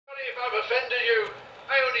if I've offended you.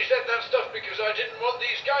 I only said that stuff because I didn't want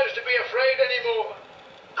these guys to be afraid anymore.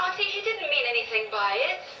 Auntie, he didn't mean anything by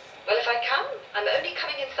it. Well, if I come, I'm only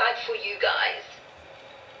coming inside for you guys.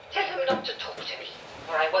 Tell him not to talk to me,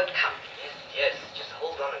 or I won't come. Yes, just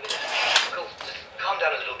hold on a minute. Cool, just calm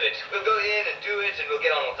down a little bit. We'll go in and do it, and we'll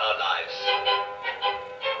get on with our lives.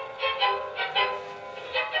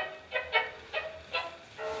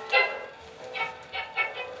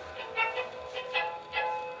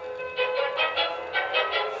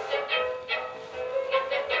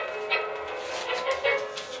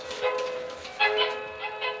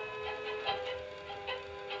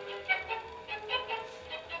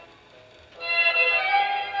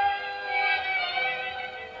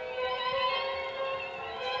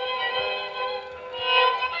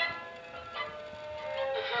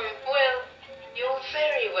 Well, you're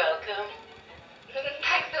very welcome.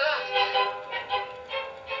 Thanks a lot.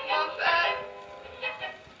 Mom,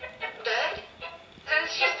 Dad?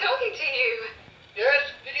 She's talking to you. Yes?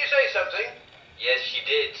 Did you say something? Yes, she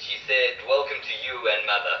did. She said, welcome to you and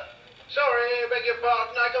Mother. Sorry, I beg your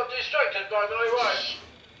pardon. I got distracted by my wife.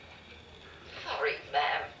 Sorry,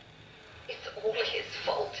 ma'am. It's all his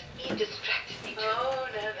fault. He distracted me too. Oh,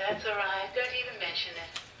 no, that's all right. Don't even mention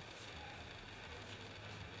it.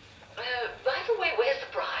 By the way, where's the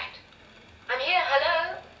bride? I'm here,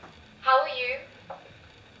 hello? How are you?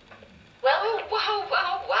 Well, wow.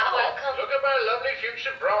 Welcome. Look at my lovely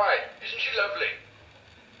future bride. Isn't she lovely?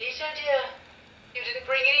 Lisa, dear, you didn't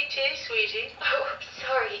bring any tea, sweetie. Oh,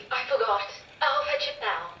 sorry, I forgot. I'll fetch it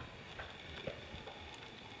now.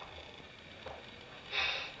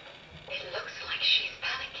 It looks like she's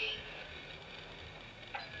panicking.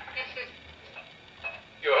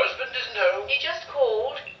 Your husband isn't home? He just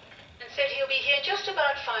called and said he'll be here just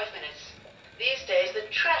about 5 minutes. These days, the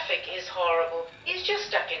traffic is horrible. He's just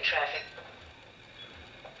stuck in traffic.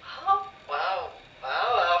 Oh, wow.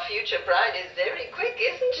 Our future bride is very quick,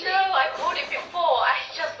 isn't she? No, I called it before. I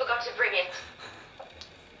just forgot to bring it.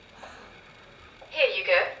 Here you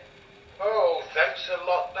go. Oh, thanks a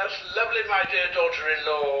lot. That's lovely, my dear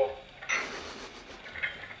daughter-in-law.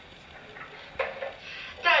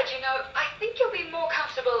 Dad, you know, I think you'll be more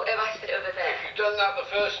comfortable if I sit over there. If you'd done that the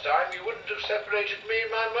first time, you wouldn't have separated me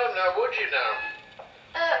and my mum, now would you now?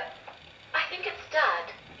 I think it's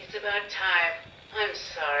Dad. It's about time. I'm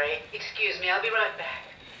sorry. Excuse me, I'll be right back.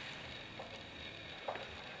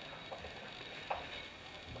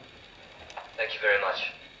 Thank you very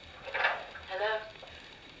much. Hello?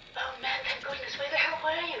 Oh, man, thank goodness. Where the hell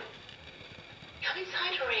were you? Come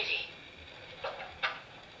inside already.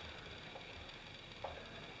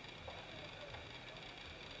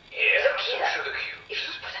 Here, Look have some here. sugar cubes. If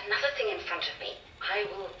you put another thing in front of me, I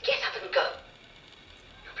will get up and go.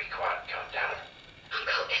 You be quiet, calm down.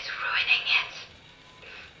 Uncle is ruining it.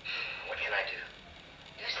 What can I do?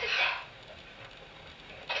 You sit there.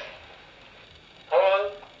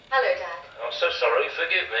 Hello? Hello, Dad. I'm so sorry,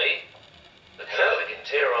 forgive me. The traffic in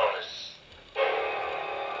Tehran is...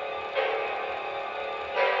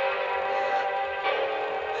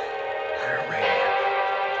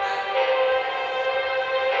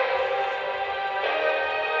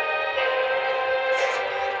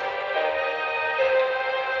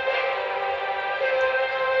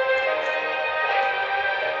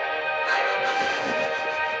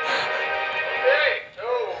 Hey!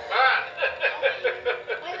 Oh, man!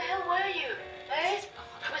 Where the hell were you? Eh?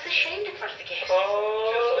 I was ashamed in front of the guests.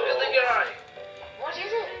 Oh, just look at the guy. What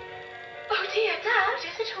is it? Oh, dear, Dad. What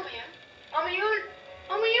is it, Homayun? Homayun?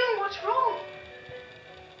 Homayun, what's wrong?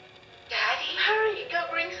 Daddy? Hurry, go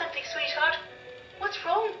bring something, sweetheart. What's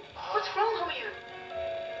wrong? What's wrong, Homayun?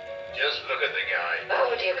 Just look at the guy.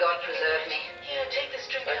 Oh, dear God, preserve me. Here, take this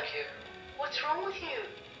drink up. Thank you. What's wrong with you?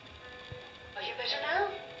 Are you better now?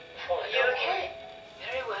 Oh, Are you okay?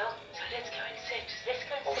 Very well. So let's go and sit. Let's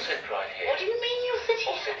go and I'll sit. sit right here. What do you mean you'll sit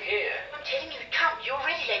I'll here? sit here. I'm telling you to come. You're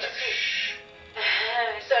already late to sit. Shh.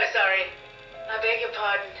 So sorry. I beg your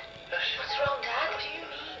pardon. What's wrong, Dad? What do you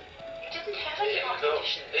mean? You didn't have any Here you heart go.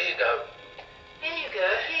 conditions. Here you go. Here you go.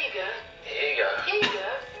 Here you go.